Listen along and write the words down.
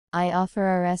I offer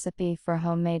a recipe for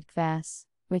homemade kvass,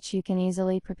 which you can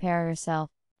easily prepare yourself.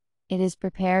 It is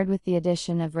prepared with the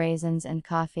addition of raisins and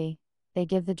coffee. They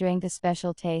give the drink a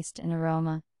special taste and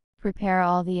aroma. Prepare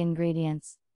all the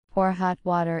ingredients. Pour hot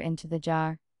water into the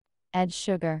jar. Add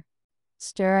sugar.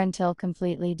 Stir until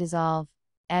completely dissolve.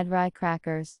 Add rye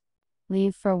crackers.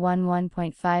 Leave for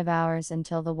 1.5 hours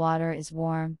until the water is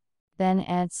warm. Then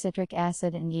add citric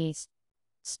acid and yeast.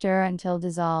 Stir until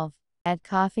dissolve. Add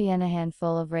coffee and a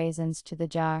handful of raisins to the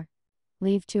jar.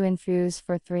 Leave to infuse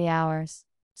for 3 hours.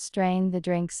 Strain the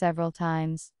drink several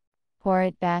times. Pour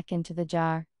it back into the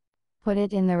jar. Put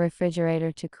it in the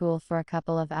refrigerator to cool for a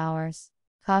couple of hours.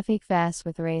 Coffee kvass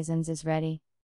with raisins is ready.